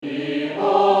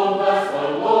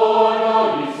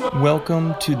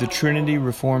Welcome to the Trinity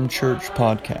Reformed Church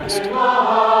podcast.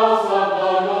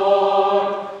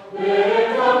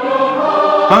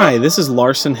 Hi, this is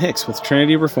Larson Hicks with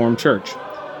Trinity Reformed Church.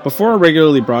 Before our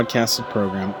regularly broadcasted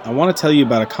program, I want to tell you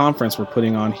about a conference we're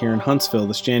putting on here in Huntsville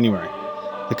this January.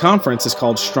 The conference is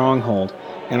called Stronghold,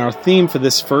 and our theme for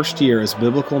this first year is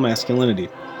Biblical Masculinity.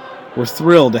 We're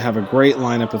thrilled to have a great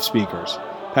lineup of speakers.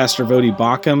 Pastor Vodi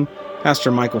Bakum, Pastor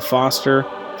Michael Foster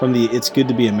from the It's Good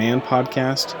to Be a Man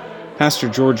podcast, Pastor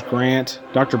George Grant,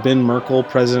 Dr. Ben Merkel,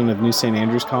 president of New St.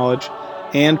 Andrews College,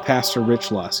 and Pastor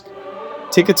Rich Lusk.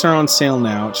 Tickets are on sale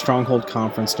now at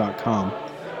strongholdconference.com.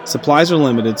 Supplies are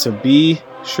limited, so be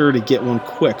sure to get one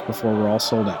quick before we're all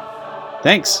sold out.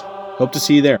 Thanks. Hope to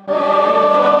see you there.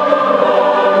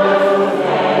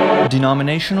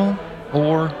 Denominational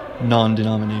or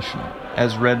non-denominational,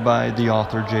 as read by the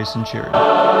author Jason Cherry.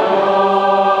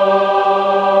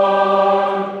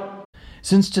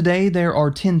 Since today there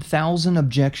are 10,000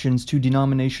 objections to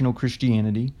denominational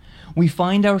Christianity, we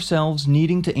find ourselves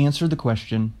needing to answer the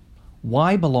question,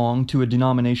 why belong to a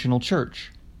denominational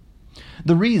church?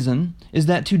 The reason is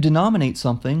that to denominate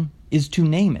something is to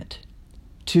name it.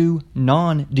 To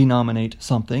non-denominate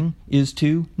something is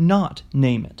to not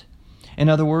name it. In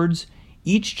other words,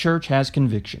 each church has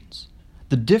convictions.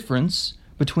 The difference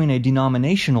between a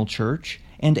denominational church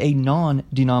and a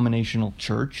non-denominational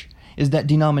church is that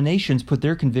denominations put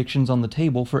their convictions on the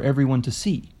table for everyone to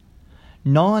see.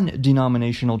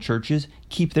 Non-denominational churches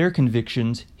keep their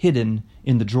convictions hidden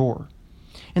in the drawer.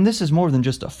 And this is more than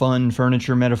just a fun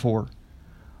furniture metaphor.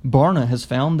 Barna has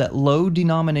found that low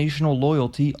denominational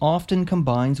loyalty often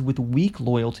combines with weak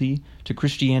loyalty to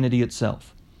Christianity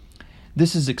itself.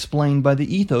 This is explained by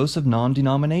the ethos of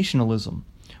non-denominationalism,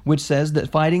 which says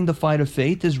that fighting the fight of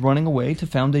faith is running away to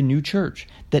found a new church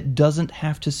that doesn't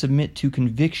have to submit to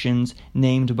convictions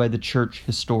named by the church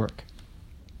historic.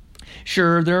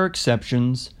 Sure, there are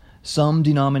exceptions. Some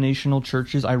denominational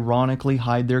churches ironically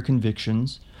hide their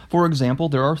convictions. For example,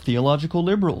 there are theological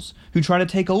liberals who try to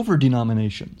take over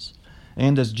denominations.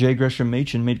 And as J. Gresham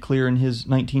Machen made clear in his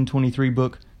 1923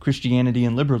 book, Christianity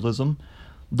and Liberalism,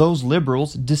 those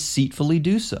liberals deceitfully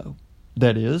do so.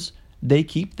 That is, they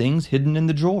keep things hidden in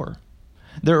the drawer.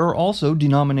 There are also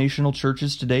denominational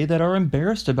churches today that are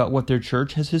embarrassed about what their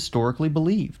church has historically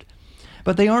believed.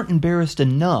 But they aren't embarrassed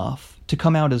enough to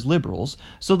come out as liberals,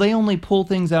 so they only pull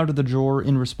things out of the drawer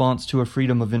in response to a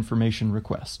Freedom of Information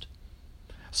request.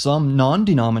 Some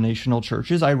non-denominational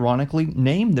churches ironically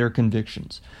name their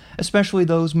convictions, especially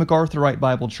those MacArthurite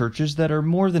Bible churches that are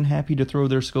more than happy to throw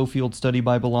their Schofield Study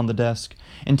Bible on the desk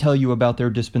and tell you about their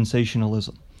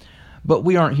dispensationalism. But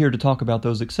we aren't here to talk about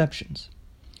those exceptions.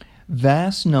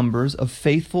 Vast numbers of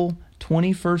faithful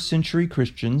 21st century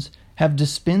Christians have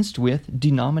dispensed with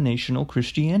denominational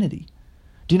Christianity.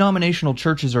 Denominational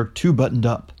churches are too buttoned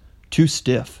up, too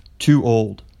stiff, too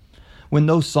old. When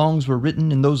those songs were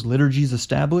written and those liturgies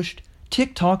established,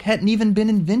 TikTok hadn't even been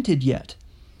invented yet.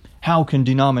 How can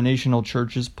denominational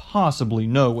churches possibly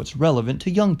know what's relevant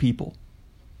to young people?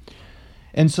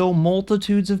 And so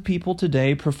multitudes of people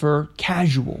today prefer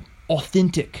casual,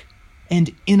 authentic,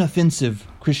 and inoffensive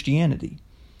Christianity.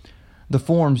 The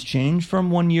forms change from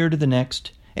one year to the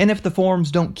next, and if the forms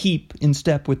don't keep in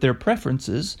step with their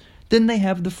preferences, then they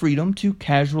have the freedom to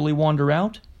casually wander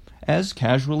out as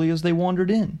casually as they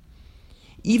wandered in.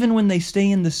 Even when they stay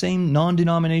in the same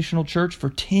non-denominational church for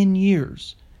 10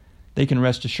 years, they can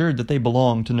rest assured that they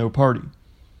belong to no party.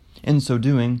 In so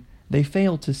doing, they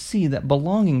fail to see that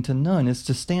belonging to none is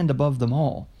to stand above them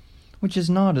all, which is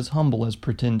not as humble as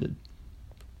pretended.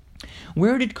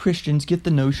 Where did Christians get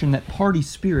the notion that party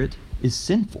spirit is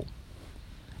sinful?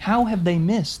 How have they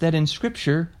missed that in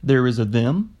Scripture there is a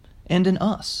them and an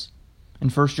us? In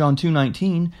 1 John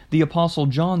 2:19, the Apostle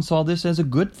John saw this as a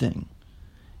good thing.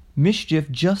 Mischief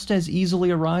just as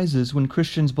easily arises when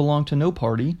Christians belong to no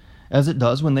party as it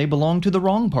does when they belong to the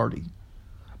wrong party.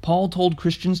 Paul told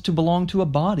Christians to belong to a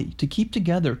body, to keep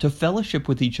together, to fellowship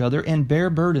with each other, and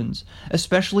bear burdens,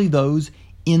 especially those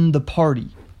in the party.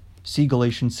 See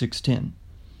Galatians 6:10.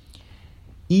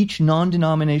 Each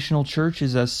non-denominational church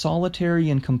is as solitary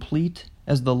and complete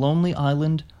as the lonely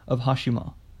island of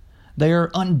Hashima. They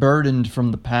are unburdened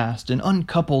from the past and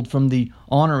uncoupled from the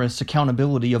onerous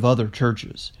accountability of other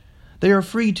churches. They are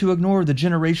free to ignore the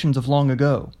generations of long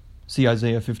ago. See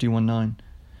Isaiah 51:9.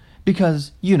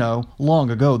 Because,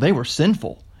 long ago they were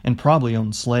sinful and probably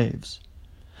owned slaves.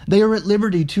 They are at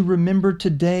liberty to remember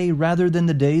today rather than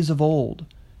the days of old.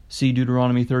 See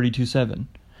Deuteronomy 32:7.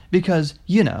 Because,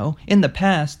 in the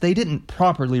past they didn't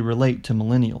properly relate to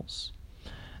millennials.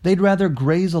 They'd rather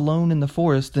graze alone in the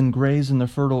forest than graze in the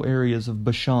fertile areas of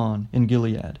Bashan and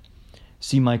Gilead.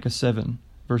 See Micah 7,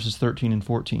 verses 13 and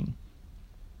 14.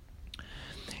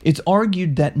 It's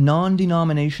argued that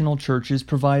non-denominational churches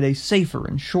provide a safer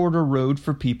and shorter road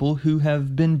for people who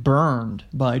have been burned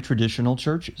by traditional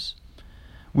churches.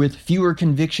 With fewer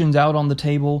convictions out on the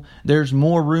table, there's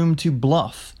more room to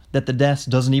bluff that the desk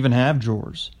doesn't even have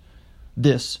drawers.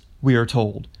 This, we are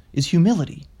told, is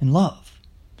humility and love.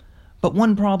 But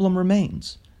one problem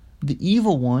remains. The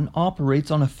evil one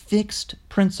operates on a fixed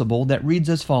principle that reads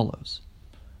as follows.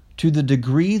 To the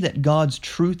degree that God's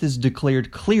truth is declared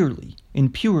clearly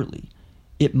and purely,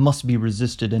 it must be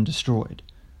resisted and destroyed.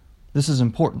 This is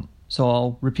important, so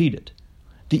I'll repeat it.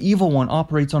 The evil one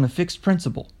operates on a fixed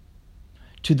principle.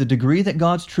 To the degree that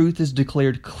God's truth is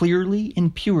declared clearly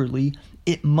and purely,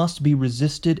 it must be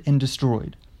resisted and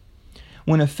destroyed.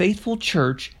 When a faithful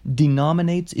church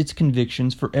denominates its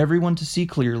convictions for everyone to see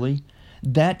clearly,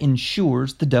 that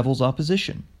ensures the devil's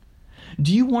opposition.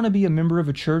 Do you want to be a member of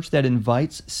a church that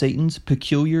invites Satan's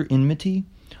peculiar enmity,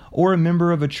 or a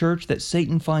member of a church that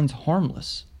Satan finds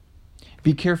harmless?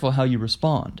 Be careful how you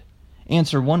respond.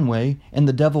 Answer one way, and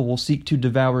the devil will seek to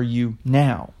devour you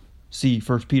now. See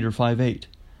 1 Peter 5:8.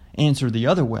 Answer the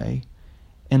other way,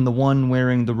 and the one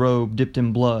wearing the robe dipped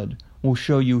in blood will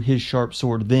show you his sharp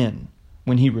sword then,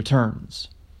 when he returns.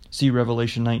 See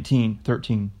Revelation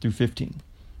 19:13 through 15.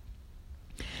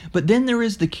 But then there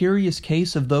is the curious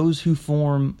case of those who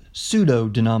form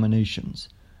pseudo-denominations,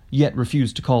 yet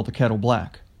refuse to call the kettle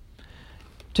black.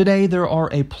 Today there are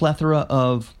a plethora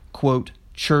of, quote,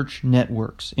 church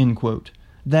networks, end quote,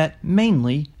 that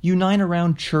mainly unite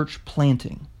around church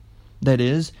planting. That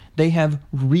is, they have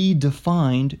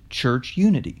redefined church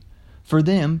unity. For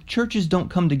them, churches don't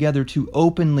come together to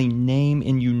openly name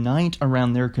and unite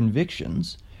around their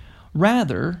convictions.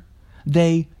 Rather,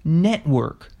 they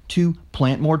network to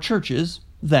plant more churches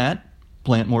that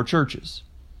plant more churches.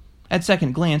 At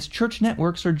second glance, church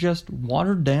networks are just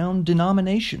watered-down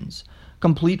denominations,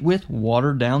 complete with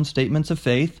watered-down statements of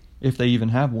faith, if they even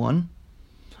have one,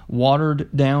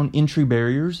 watered-down entry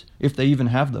barriers, if they even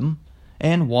have them,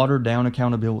 and watered-down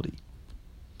accountability.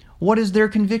 What is their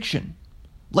conviction?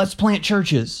 Let's plant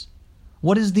churches.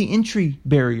 What is the entry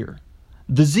barrier?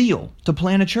 The zeal to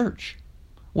plant a church.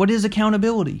 What is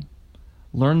accountability?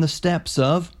 Learn the steps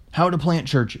of how to plant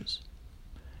churches.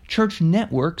 Church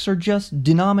networks are just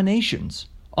denominations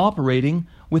operating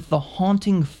with the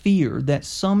haunting fear that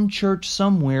some church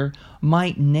somewhere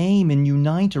might name and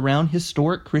unite around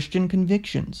historic Christian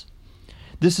convictions.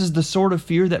 This is the sort of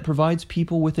fear that provides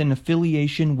people with an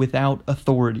affiliation without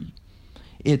authority.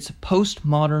 It's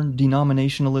postmodern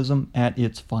denominationalism at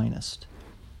its finest.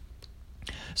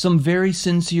 Some very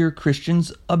sincere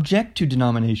Christians object to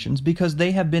denominations because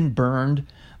they have been burned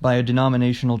by a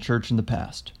denominational church in the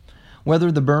past.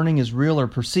 Whether the burning is real or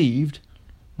perceived,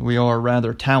 we are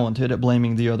rather talented at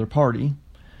blaming the other party,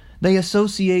 they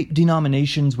associate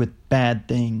denominations with bad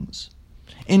things.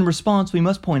 In response, we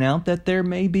must point out that there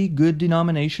may be good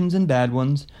denominations and bad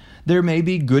ones, there may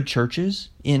be good churches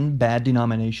in bad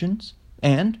denominations,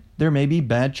 and there may be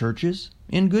bad churches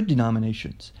in good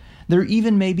denominations. There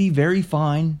even may be very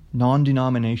fine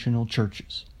non-denominational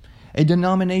churches. A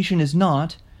denomination is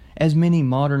not, as many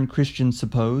modern Christians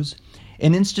suppose,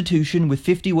 an institution with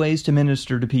 50 ways to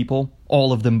minister to people,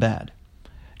 all of them bad.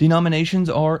 Denominations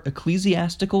are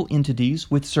ecclesiastical entities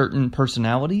with certain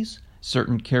personalities,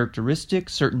 certain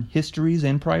characteristics, certain histories,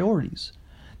 and priorities.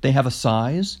 They have a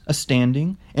size, a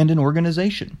standing, and an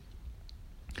organization.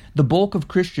 The bulk of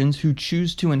Christians who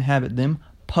choose to inhabit them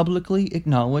publicly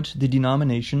acknowledge the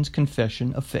denomination's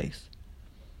confession of faith.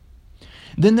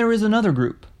 Then there is another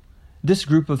group. This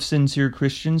group of sincere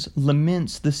Christians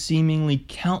laments the seemingly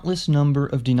countless number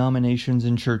of denominations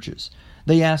and churches.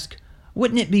 They ask,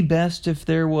 wouldn't it be best if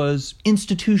there was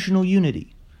institutional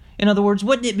unity? In other words,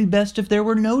 wouldn't it be best if there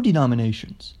were no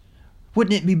denominations?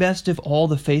 Wouldn't it be best if all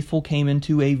the faithful came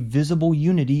into a visible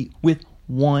unity with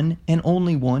one and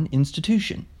only one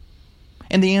institution?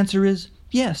 And the answer is,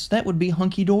 yes, that would be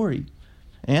hunky-dory.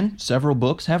 And several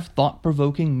books have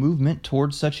thought-provoking movement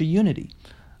towards such a unity.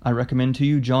 I recommend to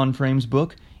you John Frame's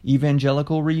book,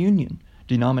 Evangelical Reunion,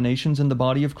 Denominations in the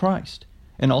Body of Christ,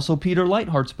 and also Peter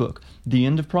Leithart's book, The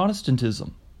End of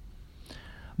Protestantism.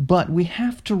 But we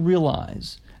have to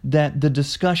realize that the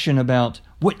discussion about,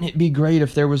 wouldn't it be great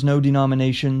if there was no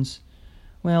denominations?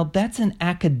 Well, that's an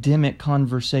academic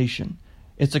conversation.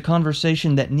 It's a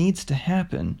conversation that needs to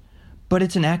happen, but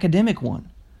it's an academic one.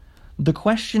 The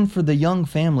question for the young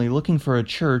family looking for a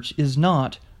church is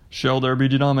not, shall there be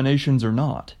denominations or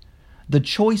not? The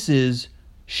choice is,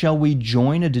 shall we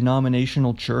join a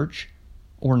denominational church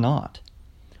or not?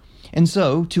 And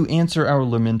so, to answer our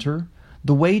lamenter,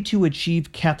 The way to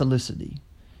achieve Catholicity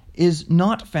is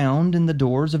not found in the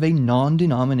doors of a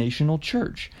non-denominational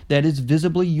church that is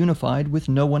visibly unified with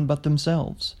no one but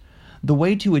themselves. The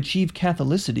way to achieve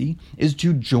Catholicity is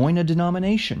to join a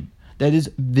denomination that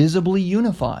is visibly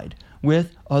unified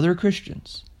with other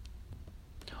Christians.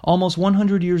 Almost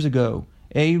 100 years ago,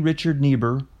 A. Richard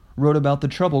Niebuhr wrote about the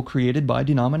trouble created by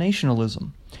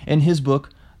denominationalism. In his book,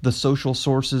 The Social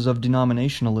Sources of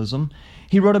Denominationalism,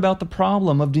 he wrote about the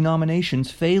problem of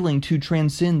denominations failing to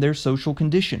transcend their social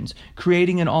conditions,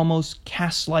 creating an almost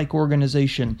caste-like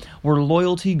organization where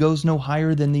loyalty goes no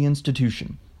higher than the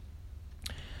institution.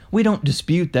 We don't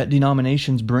dispute that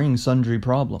denominations bring sundry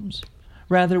problems.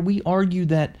 Rather, we argue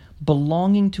that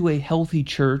belonging to a healthy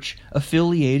church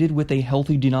affiliated with a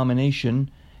healthy denomination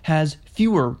has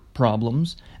fewer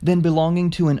problems than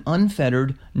belonging to an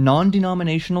unfettered,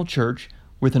 non-denominational church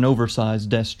with an oversized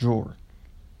desk drawer.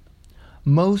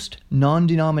 Most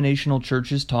non-denominational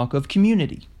churches talk of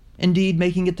community, indeed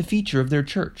making it the feature of their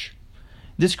church.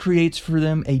 This creates for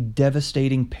them a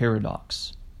devastating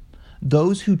paradox.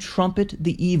 Those who trumpet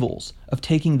the evils of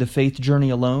taking the faith journey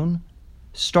alone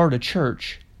start a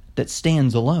church that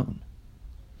stands alone.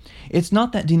 It's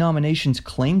not that denominations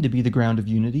claim to be the ground of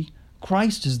unity.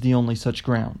 Christ is the only such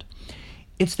ground.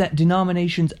 It's that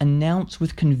denominations announce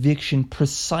with conviction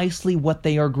precisely what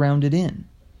they are grounded in.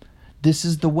 This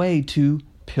is the way to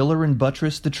pillar and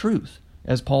buttress the truth,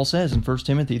 as Paul says in 1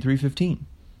 Timothy 3:15.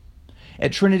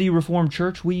 At Trinity Reformed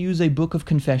Church, we use a book of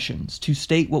confessions to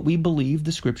state what we believe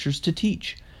the Scriptures to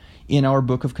teach. In our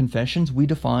book of confessions, we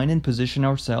define and position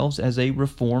ourselves as a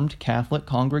Reformed Catholic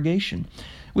congregation,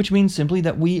 which means simply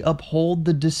that we uphold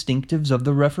the distinctives of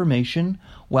the Reformation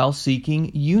while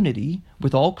seeking unity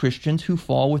with all Christians who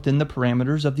fall within the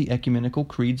parameters of the ecumenical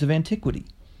creeds of antiquity,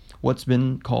 what's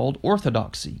been called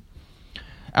orthodoxy.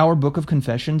 Our book of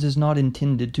confessions is not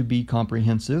intended to be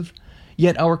comprehensive,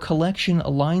 yet our collection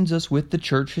aligns us with the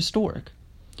church historic.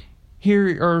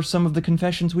 Here are some of the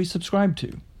confessions we subscribe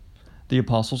to: the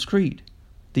Apostles' Creed,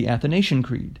 the Athanasian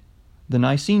Creed, the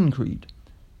Nicene Creed,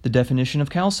 the definition of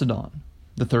Chalcedon,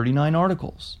 the 39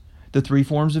 Articles, the three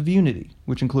forms of unity,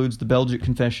 which includes the Belgic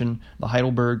Confession, the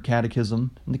Heidelberg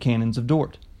Catechism, and the Canons of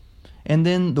Dort, and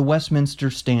then the Westminster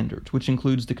Standards, which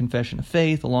includes the Confession of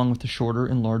Faith along with the shorter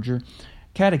and larger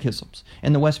catechisms.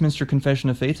 And the Westminster Confession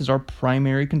of Faith is our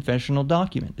primary confessional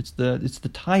document. It's the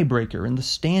tiebreaker and the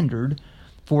standard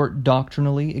for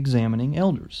doctrinally examining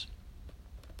elders.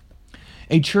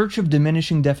 A church of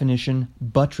diminishing definition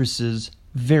buttresses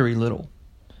very little.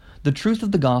 The truth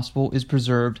of the gospel is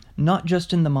preserved not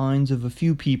just in the minds of a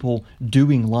few people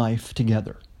doing life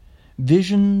together.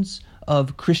 Visions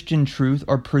of Christian truth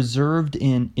are preserved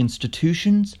in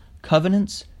institutions,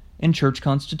 covenants, and church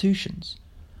constitutions.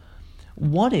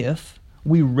 What if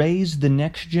we raise the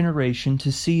next generation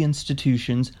to see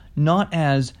institutions not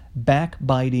as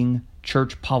backbiting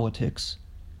church politics,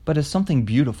 but as something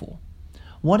beautiful?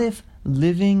 What if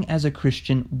living as a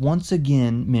Christian once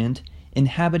again meant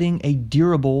inhabiting a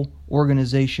durable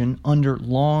organization under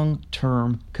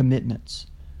long-term commitments?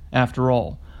 After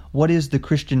all, what is the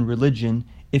Christian religion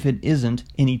if it isn't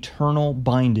an eternal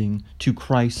binding to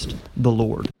Christ the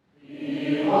Lord?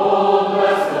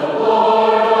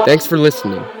 Thanks for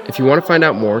listening. If you want to find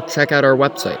out more, check out our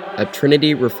website at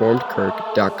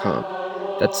trinityreformedkirk.com.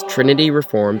 That's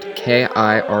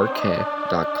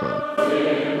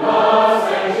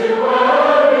trinityreformedkirk.com.